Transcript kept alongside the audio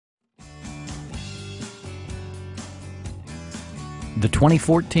the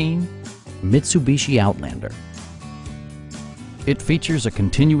 2014 Mitsubishi Outlander. It features a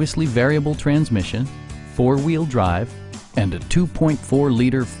continuously variable transmission, four-wheel drive, and a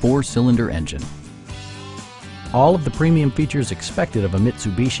 2.4-liter four-cylinder engine. All of the premium features expected of a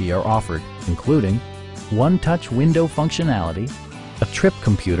Mitsubishi are offered, including one-touch window functionality, a trip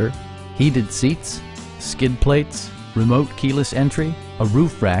computer, heated seats, skid plates, remote keyless entry, a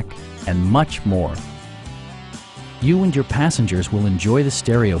roof rack, and much more. You and your passengers will enjoy the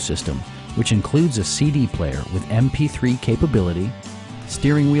stereo system, which includes a CD player with MP3 capability,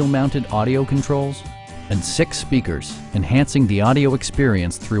 steering wheel mounted audio controls, and 6 speakers, enhancing the audio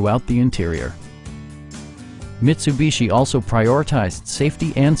experience throughout the interior. Mitsubishi also prioritized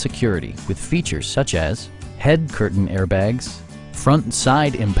safety and security with features such as head curtain airbags, front and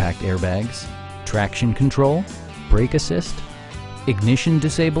side impact airbags, traction control, brake assist, ignition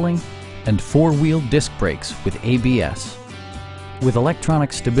disabling, and four-wheel disc brakes with ABS. With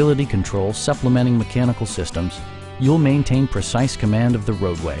electronic stability control supplementing mechanical systems, you'll maintain precise command of the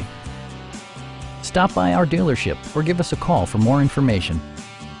roadway. Stop by our dealership or give us a call for more information.